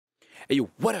Hey,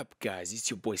 what up, guys? It's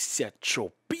your boy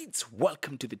Satro Beats.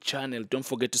 Welcome to the channel. Don't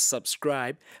forget to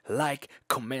subscribe, like,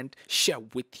 comment, share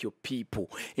with your people.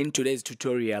 In today's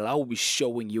tutorial, I'll be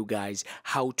showing you guys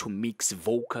how to mix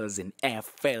vocals in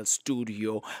FL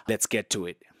Studio. Let's get to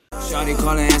it. Shawty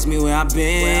calling, ask me where I've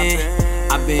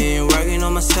been working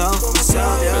on myself.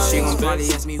 She gon' probably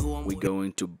ask me who I'm We're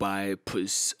going to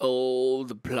bypass all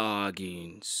the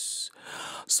plugins.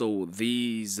 So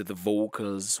these are the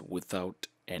vocals without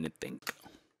anything.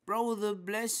 Bro, the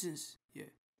blessings, yeah,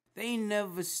 they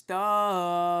never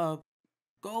stop.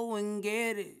 Go and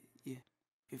get it, yeah.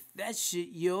 If that shit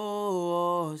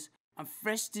yours, I'm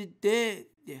fresh to death,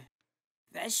 yeah.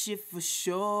 That shit for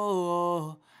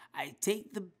sure. I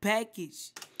take the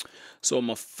package. So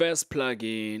my first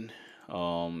plugin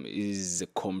is a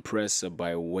compressor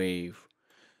by Wave.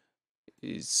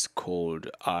 It's called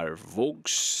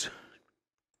RVox.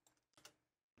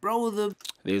 Bro,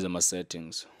 These are my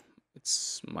settings.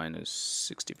 It's minus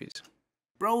 60 bits.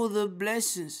 Bro, the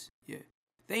blessings, yeah,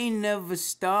 they never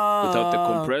stop. Without the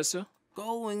compressor?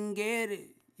 Go and get it,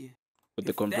 yeah. With the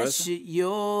If compressor? that shit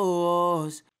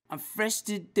yours, I'm fresh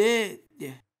to death,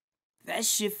 yeah. That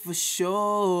shit for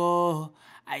sure.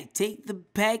 I take the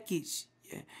package,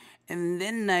 yeah, and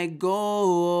then I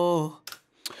go.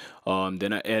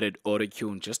 Then I added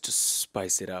autotune just to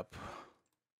spice it up.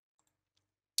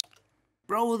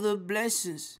 Bro, the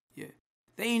blessings, yeah,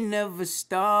 they never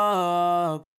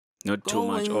stop. Not too Go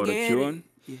much and get autotune. it,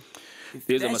 yeah. If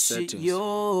These are that my shit settings.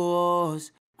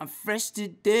 yours, I'm fresh to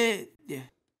death, yeah.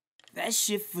 That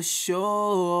shit for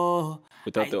sure.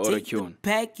 Without the I take the autotune.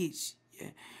 package,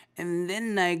 yeah, and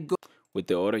then I go. With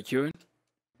the autotune?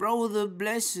 Bro, the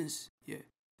blessings, yeah,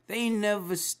 they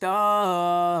never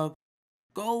stop.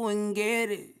 Go and get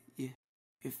it, yeah.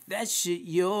 If that shit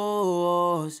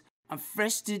yours, I'm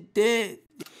fresh to death.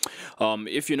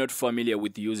 If you're not familiar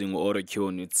with using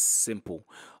autotune, it's simple.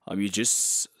 You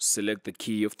just select the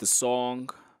key of the song,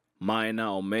 minor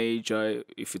or major,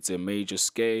 if it's a major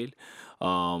scale.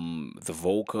 The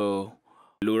vocal,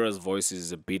 Lura's voice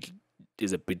is a bit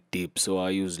deep, so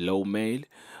I use low male.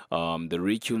 The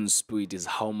retune speed is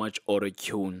how much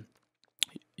autotune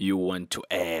you want to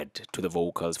add to the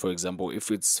vocals. For example, if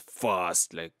it's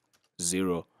fast, like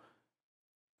 0,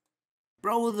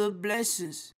 Bro, the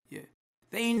blessings, yeah,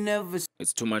 they never.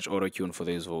 it's too much autotune for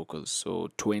these vocals.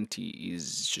 So 20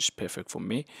 is just perfect for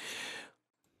me.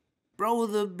 Bro,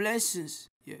 the blessings,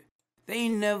 yeah, they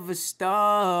never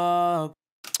stop.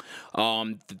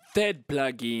 The third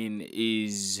plugin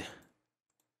is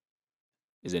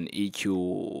an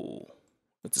EQ.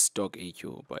 It's a stock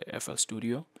EQ by FL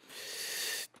Studio,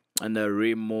 and I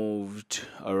removed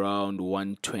around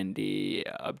 120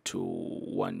 up to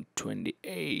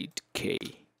 128k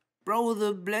Bro,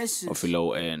 the blessings, of a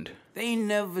low end. they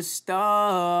never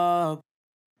stop.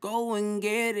 Go and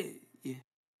get it, yeah.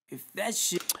 If that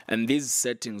shit. And these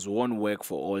settings won't work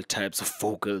for all types of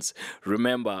vocals.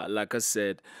 Remember, like I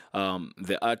said,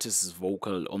 the artist's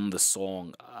vocal on the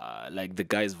song, like the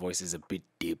guy's voice is a bit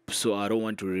deep, so I don't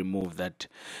want to remove that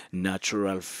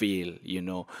natural feel. You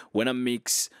know, when I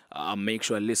mix, I make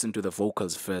sure I listen to the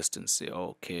vocals first and say,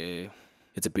 okay,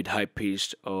 it's a bit high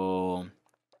pitched or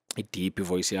a deep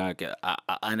voice. Yeah,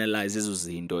 I analyze this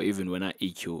zinto even when I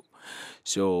EQ.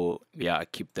 So yeah, I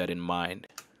keep that in mind.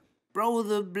 Bro,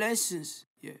 the blessings,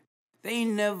 yeah, they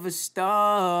never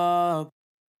stop.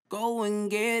 Go and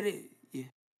get it, yeah.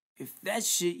 If that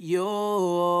shit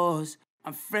yours,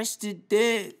 I'm fresh to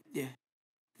death, yeah.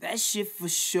 That shit for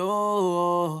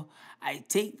sure. I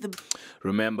take the.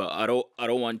 Remember, I don't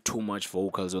want too much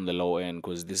vocals on the low end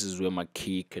because this is where my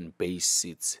kick and bass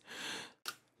sits.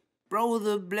 Bro,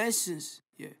 the blessings,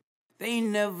 yeah, they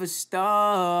never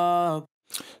stop.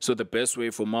 So the best way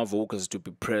for my vocals to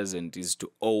be present is to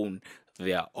own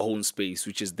their own space,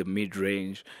 which is the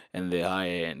mid-range and the high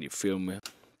end. You feel me?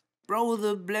 Bro,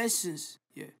 the blessings,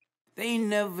 yeah, they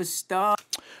never stop.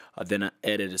 Then I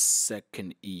added a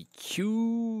second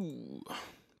EQ,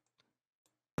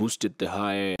 boosted the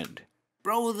high end.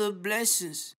 Bro, the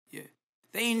blessings, yeah,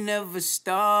 they never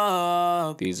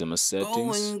stop. These are my Go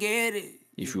settings. and get it.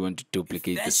 If you want to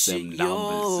duplicate the That same shit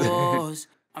numbers. yours,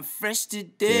 I'm fresh to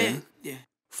death, yeah.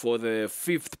 For the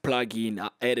fifth plugin, I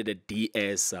added a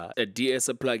de-esser. A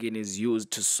de-esser plugin is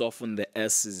used to soften the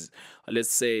S's.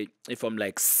 Let's say if I'm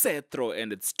like Setro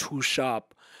and it's too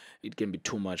sharp, it can be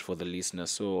too much for the listener.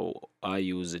 So I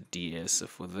use a de-esser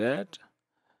for that.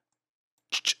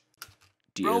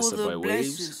 De-esser by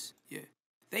Waves. Blessings, yeah,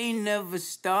 they never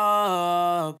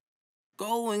stop.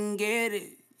 Go and get it,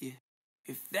 yeah.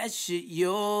 If that shit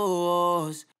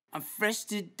yours, I'm fresh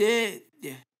to death,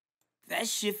 yeah. that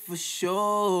shit for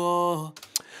sure.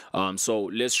 So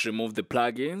let's remove the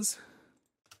plugins.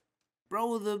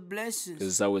 Bro, the blessings. This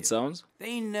is how it sounds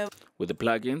They never. with the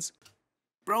plugins.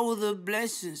 Bro, the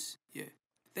blessings. Yeah.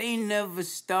 They never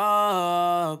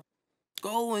stop.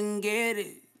 Go and get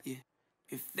it. Yeah.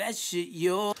 If that shit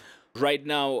yours. Right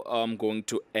now, I'm going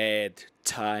to add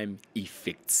time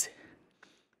effects.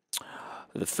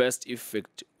 The first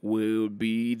effect will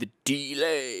be the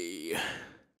delay.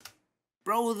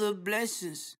 Bro, the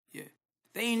blessings. Yeah.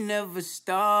 They never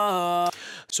stop.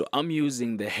 So I'm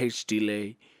using the H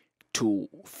delay to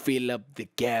fill up the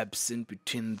gaps in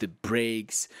between the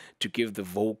breaks to give the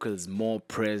vocals more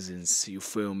presence. You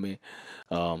feel me?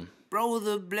 Bro,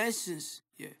 the blessings.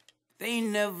 Yeah. They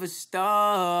never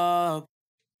stop.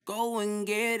 Go and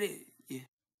get it. Yeah.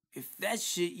 If that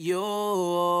shit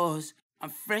yours. I'm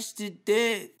fresh to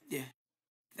death. Yeah.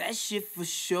 That shit for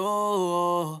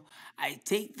sure. I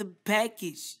take the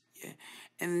package. Yeah.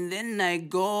 And then I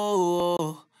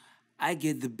go. I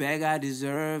get the bag, I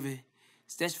deserve it.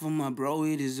 That's for my bro,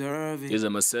 he deserve it. Is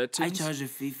my settings? I charge a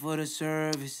fee for the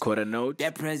service. Quote a note.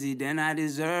 That president, I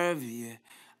deserve it. Yeah.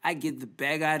 I get the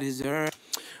bag, I deserve.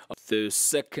 The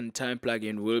second time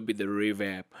plugin will be the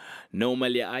reverb.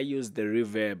 Normally, I use the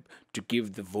reverb to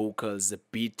give the vocals a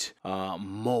bit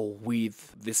more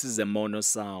width. This is a mono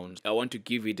sound. I want to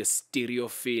give it a stereo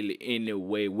feel in a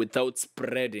way without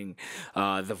spreading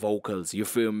the vocals. You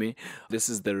feel me? This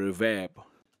is the reverb.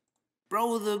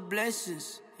 Bro, the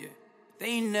blessings, yeah,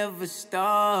 they never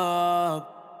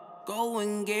stop. Go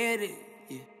and get it,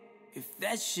 yeah. If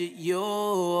that shit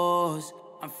yours,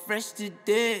 I'm fresh to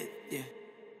death, yeah.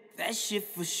 That shit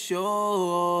for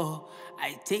sure.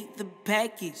 I take the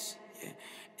package, yeah,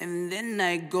 and then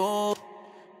I go.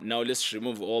 Now let's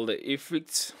remove all the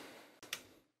effects.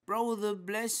 Bro, the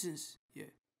blessings,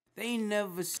 yeah, they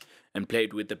never. And play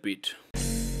it with the beat.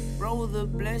 Bro, the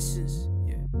blessings,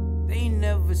 yeah, they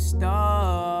never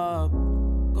stop.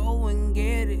 Go and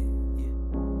get it,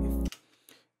 yeah.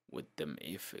 With them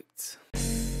effects.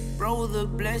 Bro, the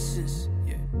blessings,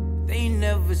 yeah, they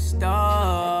never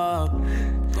stop.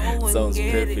 Go and Sounds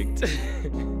get perfect. it.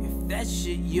 If that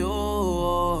shit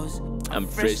yours, I'm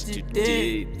fresh to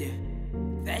death. Yeah.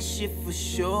 That shit for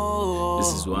sure.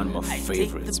 This is one of my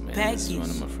favorites, man. This is one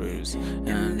of my favorites.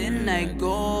 And then I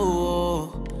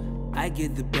go. I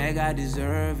get the bag, I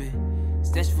deserve it.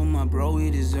 That's for my bro, he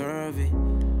deserve it.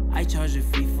 I charge a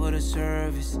fee for the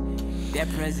service. That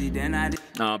president,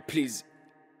 please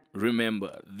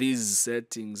remember, these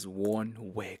settings won't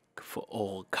work for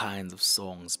all kinds of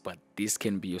songs, but this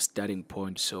can be your starting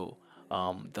point. So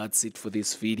that's it for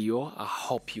this video. I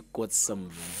hope you got some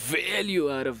value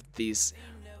out of this.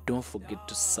 Don't forget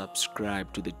to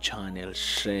subscribe to the channel,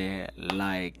 share,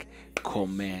 like,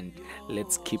 comment.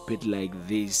 Let's keep it like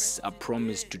this. I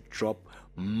promise to drop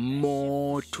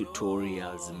more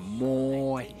tutorials,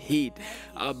 more hit.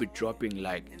 I'll be dropping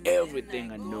like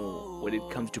everything I know when it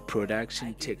comes to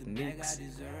production techniques,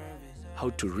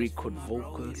 how to record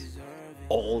vocals,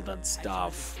 all that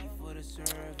stuff.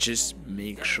 Just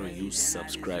make sure you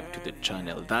subscribe to the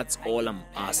channel. That's all I'm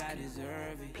asking.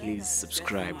 Please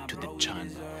subscribe to the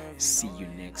channel. See you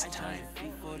next time.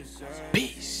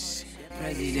 Peace.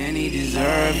 President, he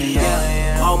deserve it,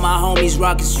 yeah. All my homies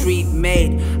rockin' street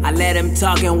made. I let him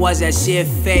talk and watch that shit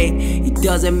fade. It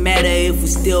doesn't matter if we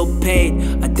still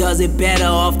paid. I does it better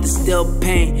off the still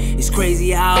pain. It's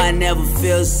crazy how I never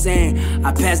feel sane.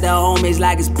 I pass the homies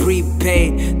like it's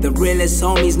prepaid. The realest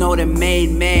homies know the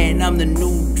main man. I'm the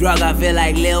new drug, I feel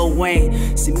like Lil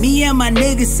Wayne. See me and my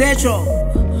nigga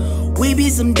Central, we be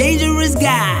some dangerous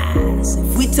guys.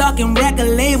 If we talking record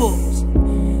labels,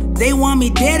 they want me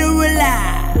dead or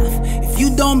alive. If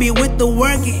you don't be with the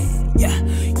working, yeah,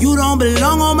 you don't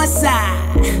belong on my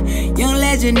side. Young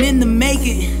legend in the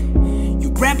making.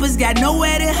 You rappers got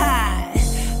nowhere to hide.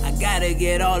 I gotta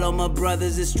get all of my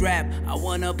brothers a strap. I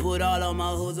wanna put all of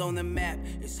my hoods on the map.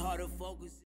 It's hard to focus.